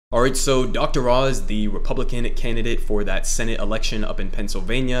All right, so Dr. Oz, the Republican candidate for that Senate election up in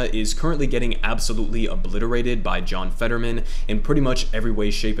Pennsylvania, is currently getting absolutely obliterated by John Fetterman in pretty much every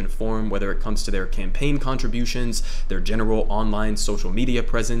way, shape, and form, whether it comes to their campaign contributions, their general online social media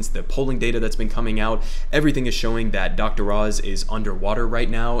presence, the polling data that's been coming out. Everything is showing that Dr. Oz is underwater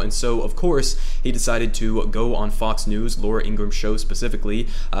right now, and so, of course, he decided to go on Fox News, Laura Ingraham's show specifically,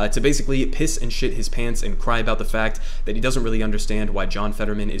 to basically piss and shit his pants and cry about the fact that he doesn't really understand why John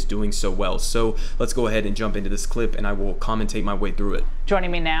Fetterman is doing so well. So let's go ahead and jump into this clip and I will commentate my way through it. Joining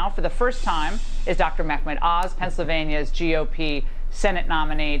me now for the first time is Dr. Mehmet Oz, Pennsylvania's GOP Senate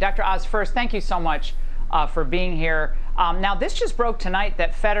nominee. Dr. Oz, first, thank you so much for being here. Now, this just broke tonight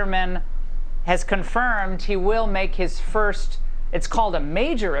that Fetterman has confirmed he will make his first, it's called a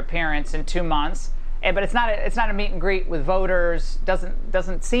major appearance in 2 months, but it's not a meet and greet with voters,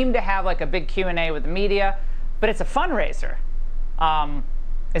 doesn't seem to have like a big Q&A with the media, but it's a fundraiser.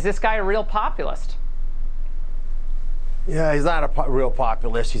 Is this guy a real populist? Yeah, he's not a real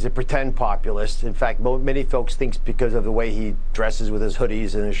populist. He's a pretend populist. In fact, many folks think because of the way he dresses with his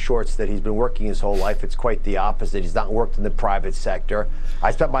hoodies and his shorts that he's been working his whole life. It's quite the opposite. He's not worked in the private sector.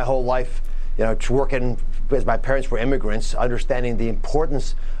 I spent my whole life, working, as my parents were immigrants, understanding the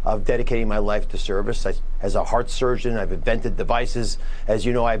importance of dedicating my life to service. As a heart surgeon, I've invented devices. As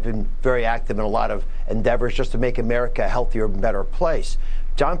you know, I've been very active in a lot of endeavors just to make America a healthier and better place.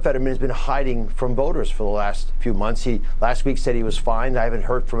 John Fetterman has been hiding from voters for the last few months. He last week said he was fine. I haven't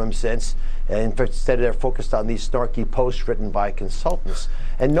heard from him since. And instead, they're focused on these snarky posts written by consultants.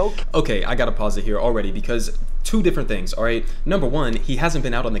 And no. Okay, I gotta pause it here already because two different things, all right? Number one, he hasn't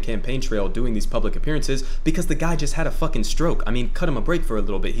been out on the campaign trail doing these public appearances because the guy just had a fucking stroke. I mean, cut him a break for a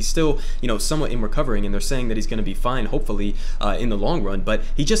little bit. He's still, somewhat in recovering, and they're saying that he's gonna be fine, hopefully, in the long run, but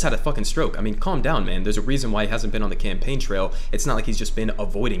he just had a fucking stroke. I mean, calm down, man. There's a reason why he hasn't been on the campaign trail. It's not like he's just been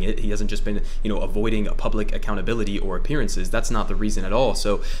avoiding it. He hasn't just been, avoiding public accountability or appearances. That's not the reason at all.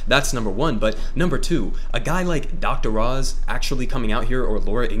 So that's number one. But number two, a guy like Dr. Oz actually coming out here, or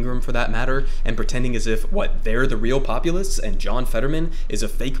Laura Ingraham for that matter, and pretending as if, they're the real populists and John Fetterman is a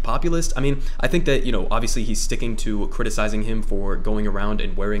fake populist. I mean, I think that, obviously he's sticking to criticizing him for going around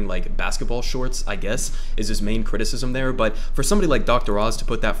and wearing like basketball shorts, I guess, is his main criticism there. But for somebody like Dr. Oz to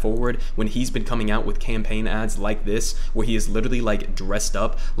put that forward when he's been coming out with campaign ads like this, where he is literally like dressed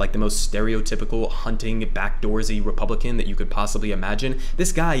up like the most stereotypical hunting backdoorsy Republican that you could possibly imagine,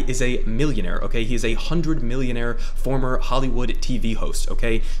 this guy is a millionaire, okay? He is a $100 former Hollywood TV host,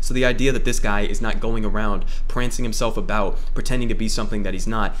 okay? So the idea that this guy is not going around prancing himself about, pretending to be something that he's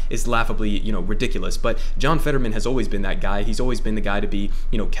not, is laughably, ridiculous. But John Fetterman has always been that guy. He's always been the guy to be,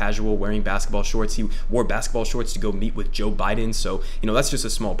 casual, wearing basketball shorts. He wore basketball shorts to go meet with Joe Biden. So, that's just a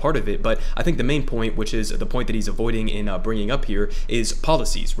small part of it. But I think the main point, which is the point that he's avoiding in bringing up here, is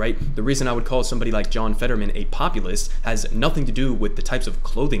policies, right? The reason I would call somebody like John Fetterman a populist has nothing to do with the types of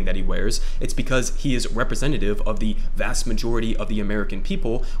clothing that he wears. It's because he is representative of the vast majority of the American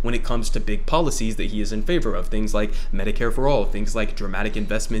people when it comes to big policies that he is in favor of. Things like Medicare for all, things like dramatic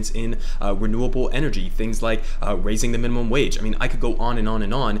investments in renewable energy, things like raising the minimum wage. I mean, I could go on and on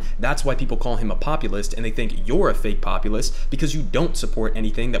and on. That's why people call him a populist, and they think you're a fake populist because you don't support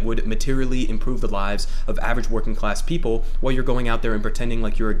anything that would materially improve the lives of average working class people while you're going out there and pretending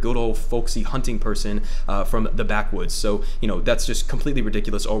like you're a good old folksy hunting person from the backwoods. So, that's just completely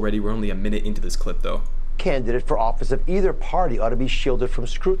ridiculous already. We're only a minute into this clip though. Candidate for office of either party ought to be shielded from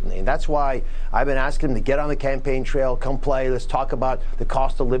scrutiny. And that's why I've been asking him to get on the campaign trail, come play. Let's talk about the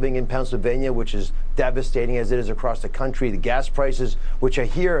cost of living in Pennsylvania, which is devastating as it is across the country. The gas prices, which are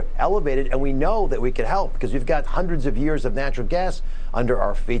here elevated, and we know that we can help because we've got hundreds of years of natural gas under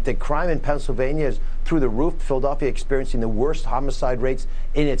our feet. The crime in Pennsylvania is through the roof. Philadelphia experiencing the worst homicide rates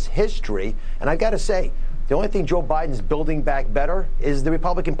in its history. And I got to say, the only thing Joe Biden's building back better is the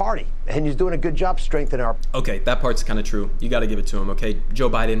Republican Party, and he's doing a good job strengthening our. Okay, that part's kind of true. You got to give it to him. Okay, Joe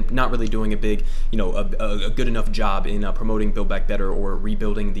Biden not really doing a big, a good enough job in promoting Build Back Better or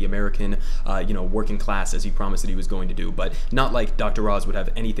rebuilding the American, working class as he promised that he was going to do. But not like Dr. Oz would have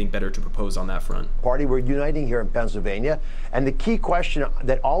anything better to propose on that front. Party, we're uniting here in Pennsylvania, and the key question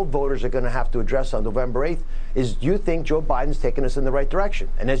that all voters are going to have to address on November 8th is: do you think Joe Biden's taking us in the right direction?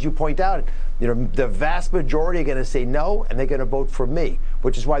 And as you point out, the vast majority are going to say no, and they're going to vote for me,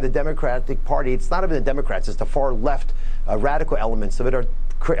 which is why the Democratic Party, it's not even the Democrats, it's the far left radical elements of it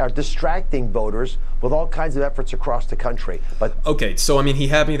are distracting voters with all kinds of efforts across the country. But okay, so I mean, he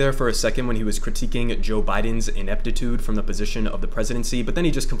had me there for a second when he was critiquing Joe Biden's ineptitude from the position of the presidency, but then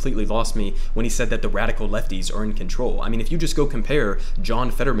he just completely lost me when he said that the radical lefties are in control. I mean, if you just go compare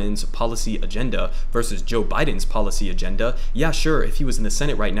John Fetterman's policy agenda versus Joe Biden's policy agenda, yeah, sure, if he was in the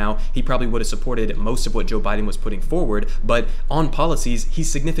Senate right now, he probably would have supported most of what Joe Biden was putting forward, but on policies,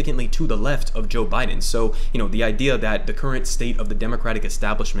 he's significantly to the left of Joe Biden. So, you know, the idea that the current state of the Democratic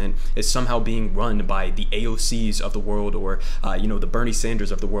establishment is somehow being run by the AOCs of the world or, you know, the Bernie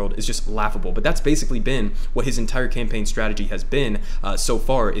Sanders of the world is just laughable. But that's basically been what his entire campaign strategy has been so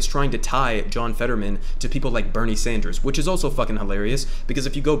far, is trying to tie John Fetterman to people like Bernie Sanders, which is also fucking hilarious because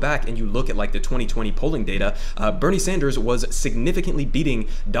if you go back and you look at like the 2020 polling data, Bernie Sanders was significantly beating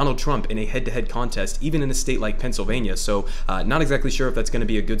Donald Trump in a head-to-head contest, even in a state like Pennsylvania. So not exactly sure if that's going to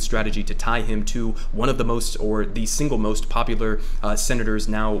be a good strategy to tie him to one of the most, or the single most popular senators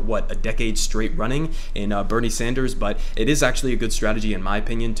now, what, a decade straight running in Bernie Sanders. But it is actually a good strategy, in my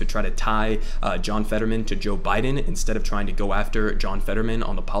opinion, to try to tie John Fetterman to Joe Biden instead of trying to go after John Fetterman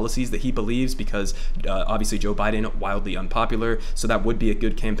on the policies that he believes, because obviously Joe Biden, wildly unpopular. So that would be a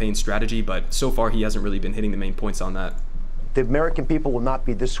good campaign strategy, but so far he hasn't really been hitting the main points on that. the American people will not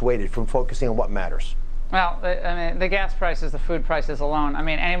be dissuaded from focusing on what matters. Well, I mean, the gas prices, the food prices alone. I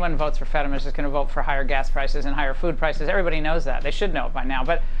mean, anyone who votes for Fetterman is just going to vote for higher gas prices and higher food prices. Everybody knows that. They should know it by now.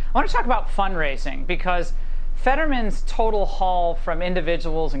 But I want to talk about fundraising, because Fetterman's total haul from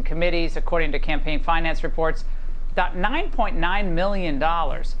individuals and committees, according to campaign finance reports, got $9.9 million.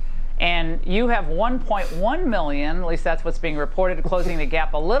 And you have $1.1 million, at least that's what's being reported, closing the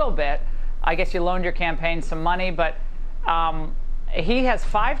gap a little bit. I guess you loaned your campaign some money, but he has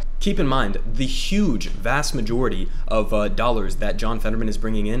five. Keep in mind, the huge, vast majority of dollars that John Fetterman is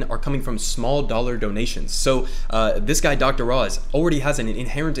bringing in are coming from small dollar donations. So this guy, Dr. Oz, already has an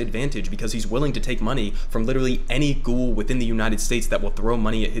inherent advantage because he's willing to take money from literally any ghoul within the United States that will throw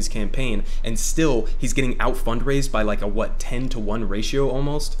money at his campaign, and still he's getting out fundraised by like a, what, 10-to-1 ratio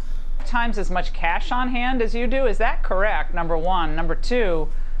almost? Times as much cash on hand as you do. Is that correct? Number one. Number two,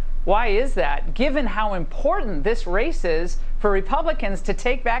 why is that, given how important this race is for Republicans to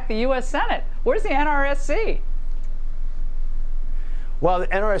take back the U.S. Senate? Where's the NRSC? Well, the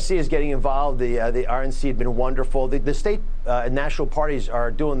NRSC is getting involved. The RNC has been wonderful. The state and national parties are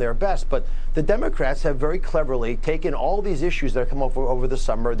doing their best, but the Democrats have very cleverly taken all these issues that have come up over the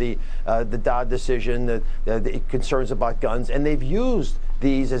summer, the Dodd decision, the concerns about guns, and they've used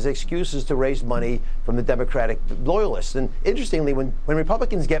these as excuses to raise money from the Democratic loyalists. And interestingly, when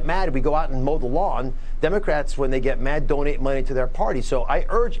Republicans get mad, we go out and mow the lawn. Democrats, when they get mad, donate money to their party. So I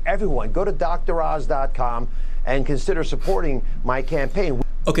urge everyone, go to DrOz.com and consider supporting my campaign.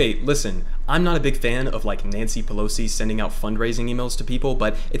 Okay, listen, I'm not a big fan of like Nancy Pelosi sending out fundraising emails to people,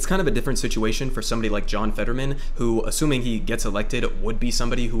 but it's kind of a different situation for somebody like John Fetterman, who, assuming he gets elected, would be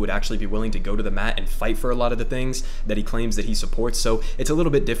somebody who would actually be willing to go to the mat and fight for a lot of the things that he claims that he supports. So it's a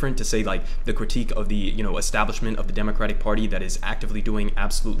little bit different to say like the critique of the, you know, establishment of the Democratic Party that is actively doing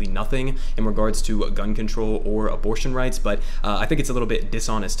absolutely nothing in regards to gun control or abortion rights. But I think it's a little bit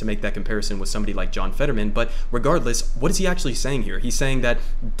dishonest to make that comparison with somebody like John Fetterman. But regardless, what is he actually saying here? He's saying that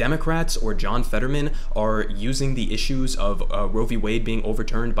Democrats or John Fetterman are using the issues of Roe v. Wade being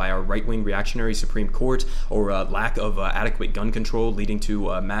overturned by our right-wing reactionary Supreme Court, or lack of adequate gun control leading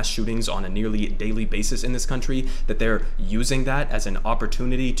to mass shootings on a nearly daily basis in this country, that they're using that as an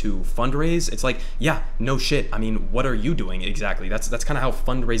opportunity to fundraise. It's like, yeah, no shit. I mean, what are you doing exactly? That's kind of how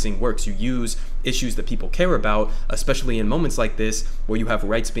fundraising works. You use issues that people care about, especially in moments like this where you have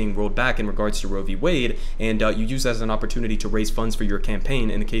rights being rolled back in regards to Roe v. Wade, and you use that as an opportunity to raise funds for your campaign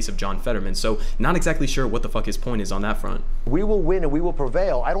in the case of John Fetterman. So not exactly sure what the fuck his point is on that front. We will win and we will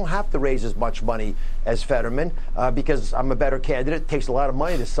prevail. I don't have to raise as much money as Fetterman because I'm a better candidate. It takes a lot of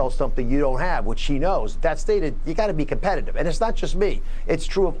money to sell something you don't have, which he knows. That stated, you got to be competitive. And it's not just me. It's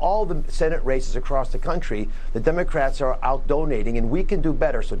true of all the Senate races across the country. The Democrats are out donating, and we can do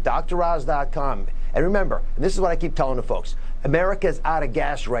better. So DrOz.com. And remember, and this is what I keep telling the folks, America is out of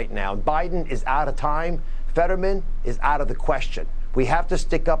gas right now. Biden is out of time. Fetterman is out of the question. We have to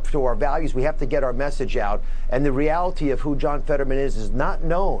stick up to our values. We have to get our message out. And the reality of who John Fetterman is not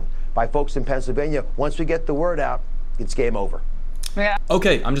known by folks in Pennsylvania. Once we get the word out, it's game over. Yeah.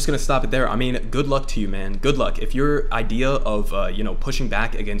 Okay, I'm just gonna stop it there. I mean, good luck to you, man. Good luck. If your idea of pushing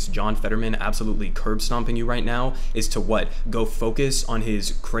back against John Fetterman absolutely curb stomping you right now is to what? Go focus on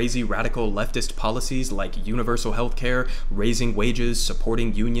his crazy radical leftist policies like universal health care, raising wages,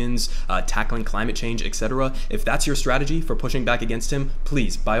 supporting unions, tackling climate change, etc. If that's your strategy for pushing back against him,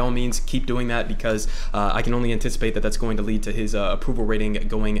 please, by all means, keep doing that, because I can only anticipate that that's going to lead to his approval rating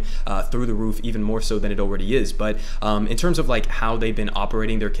going through the roof, even more so than it already is. But in terms of like how they've been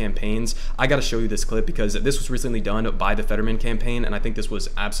operating their campaigns, I got to show you this clip because this was recently done by the Fetterman campaign, and I think this was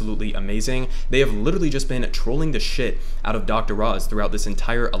absolutely amazing. They have literally just been trolling the shit out of Dr. Oz throughout this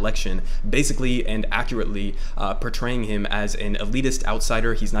entire election, basically and accurately portraying him as an elitist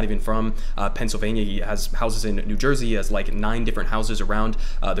outsider. He's not even from Pennsylvania. He has houses in New Jersey. He has like 9 different houses around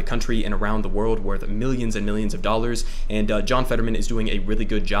the country and around the world worth millions and millions of dollars, and John Fetterman is doing a really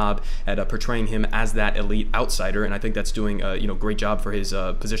good job at portraying him as that elite outsider, and I think that's doing great job for his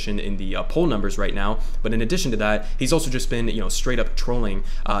position in the poll numbers right now. But in addition to that, he's also just been straight up trolling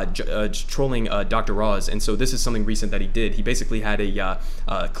Dr. Oz, and so this is something recent that he did. He basically had a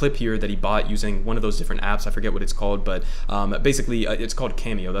clip here that he bought using one of those different apps. I forget what it's called, but basically it's called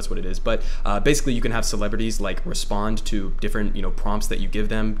Cameo. That's what it is. But basically you can have celebrities like respond to different prompts that you give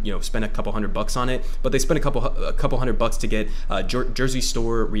them. Spend a couple $100 on it, but they spend a couple $100 to get Jersey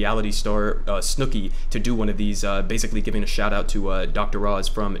Store reality star Snooki to do one of these, basically giving a shout out to Dr. Oz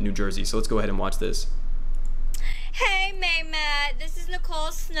from New Jersey. So let's go ahead and watch this. Hey Matt, this is Nicole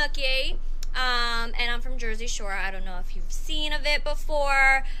Snooki, and I'm from Jersey Shore. I don't know if you've seen of it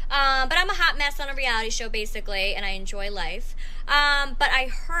before, but I'm a hot mess on a reality show basically, and I enjoy life. But I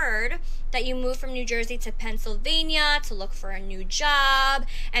heard that you moved from New Jersey to Pennsylvania to look for a new job,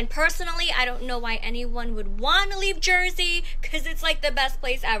 and personally I don't know why anyone would want to leave Jersey, because it's like the best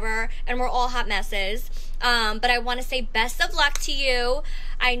place ever and we're all hot messes. But I want to say best of luck to you.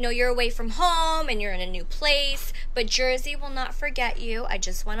 I know you're away from home and you're in a new place, but Jersey will not forget you. I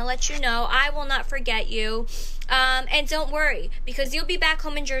just want to let you know I will not forget you. And don't worry, because you'll be back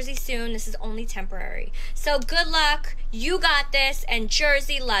home in Jersey soon. This is only temporary. So good luck. You got this, and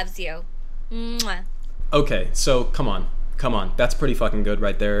Jersey loves you. Mwah. Okay, so come on. That's pretty fucking good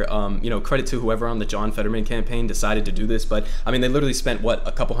right there. Credit to whoever on the John Fetterman campaign decided to do this, but I mean, they literally spent what,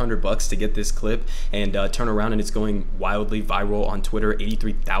 a couple $100 to get this clip and turn around, and it's going wildly viral on Twitter.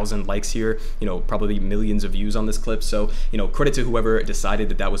 83,000 likes here, probably millions of views on this clip. So, credit to whoever decided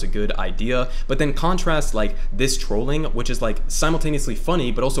that that was a good idea. But then contrast like this trolling, which is like simultaneously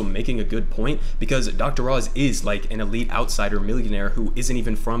funny, but also making a good point, because Dr. Oz is like an elite outsider millionaire who isn't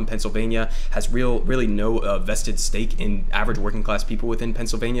even from Pennsylvania, has really no vested stake in average working class people within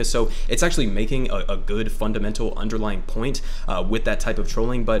Pennsylvania. So it's actually making a good fundamental underlying point with that type of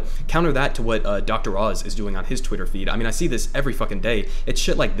trolling. But counter that to what Dr. Oz is doing on his Twitter feed. I mean, I see this every fucking day. It's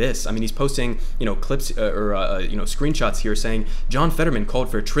shit like this. I mean, he's posting clips or screenshots here saying John Fetterman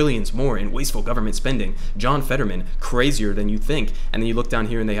called for trillions more in wasteful government spending. John Fetterman, crazier than you think. And then you look down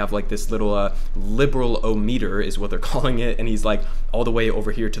here and they have like this little liberal-o-meter is what they're calling it, and he's like all the way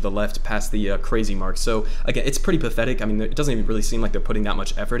over here to the left past the crazy mark. So again, it's pretty pathetic. I mean, it doesn't even really seem like they're putting that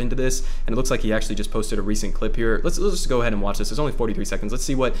much effort into this, and it looks like he actually just posted a recent clip here. Let's just go ahead and watch this. It's only 43 seconds. Let's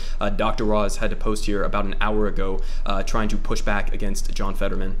see what Dr. Oz had to post here about an hour ago trying to push back against John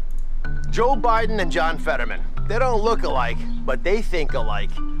Fetterman. Joe Biden and John Fetterman, they don't look alike, but they think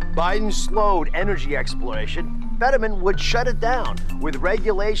alike. Biden slowed energy exploration. Fetterman would shut it down, with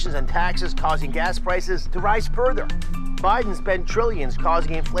regulations and taxes causing gas prices to rise further. Biden spent trillions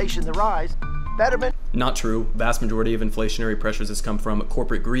causing inflation to rise. Fetterman... Not true. Vast majority of inflationary pressures has come from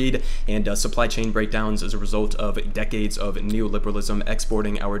corporate greed and supply chain breakdowns as a result of decades of neoliberalism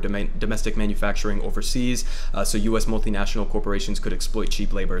exporting our domestic manufacturing overseas, so U.S. multinational corporations could exploit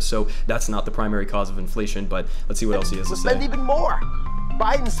cheap labor. So that's not the primary cause of inflation, but let's see what else he has to say. Spend even more.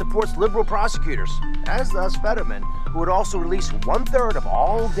 Biden supports liberal prosecutors, as does Fetterman, who would also release 1/3 of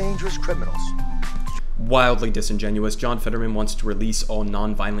all dangerous criminals. Wildly disingenuous. John Fetterman wants to release all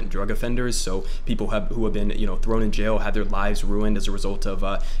non-violent drug offenders, so people who have been thrown in jail, had their lives ruined as a result of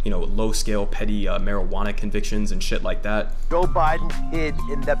low-scale petty marijuana convictions and shit like that. Joe Biden hid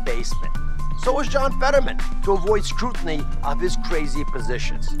in the basement. So was John Fetterman, to avoid scrutiny of his crazy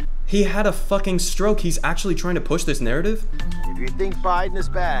positions. He had a fucking stroke. He's actually trying to push this narrative? If you think Biden is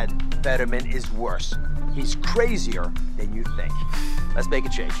bad, Fetterman is worse. He's crazier than you think. Let's make a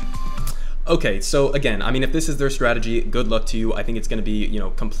change. Okay, so again, I mean, if this is their strategy, good luck to you. I think it's going to be,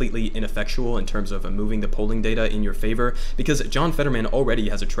 completely ineffectual in terms of moving the polling data in your favor, because John Fetterman already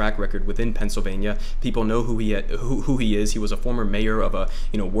has a track record within Pennsylvania. People know who he is. He was a former mayor of a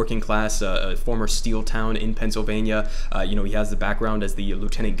working class, former steel town in Pennsylvania. He has the background as the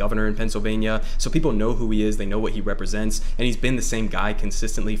lieutenant governor in Pennsylvania, so people know who he is. They know what he represents, and he's been the same guy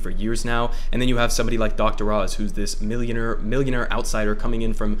consistently for years now. And then you have somebody like Dr. Oz, who's this millionaire outsider coming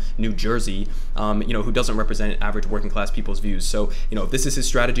in from New Jersey. Who doesn't represent average working class people's views. So, if this is his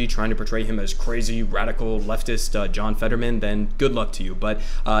strategy, trying to portray him as crazy, radical, leftist John Fetterman, then good luck to you. But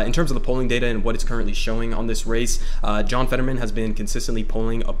in terms of the polling data and what it's currently showing on this race, John Fetterman has been consistently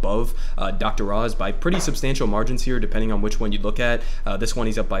polling above Dr. Oz by pretty substantial margins here, depending on which one you look at. This one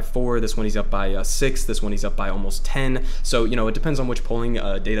he's up by 4, this one he's up by 6, this one he's up by almost 10. So, it depends on which polling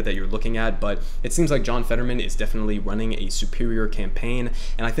data that you're looking at, but it seems like John Fetterman is definitely running a superior campaign.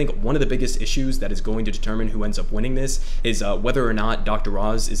 And I think one of the biggest issues that is going to determine who ends up winning this is whether or not Dr.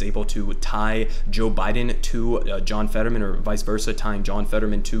 Oz is able to tie Joe Biden to John Fetterman, or vice versa, tying John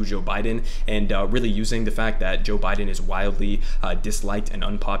Fetterman to Joe Biden, and really using the fact that Joe Biden is wildly disliked and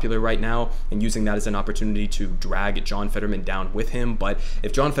unpopular right now, and using that as an opportunity to drag John Fetterman down with him. But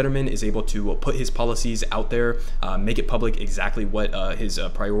if John Fetterman is able to put his policies out there, make it public exactly what his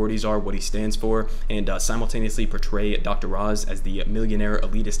priorities are, what he stands for, and simultaneously portray Dr. Oz as the millionaire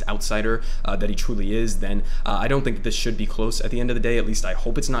elitist outsider that he truly is, then I don't think this should be close at the end of the day. At least I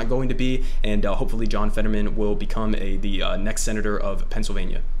hope it's not going to be, and hopefully John Fetterman will become the next senator of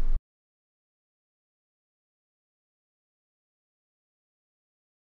Pennsylvania.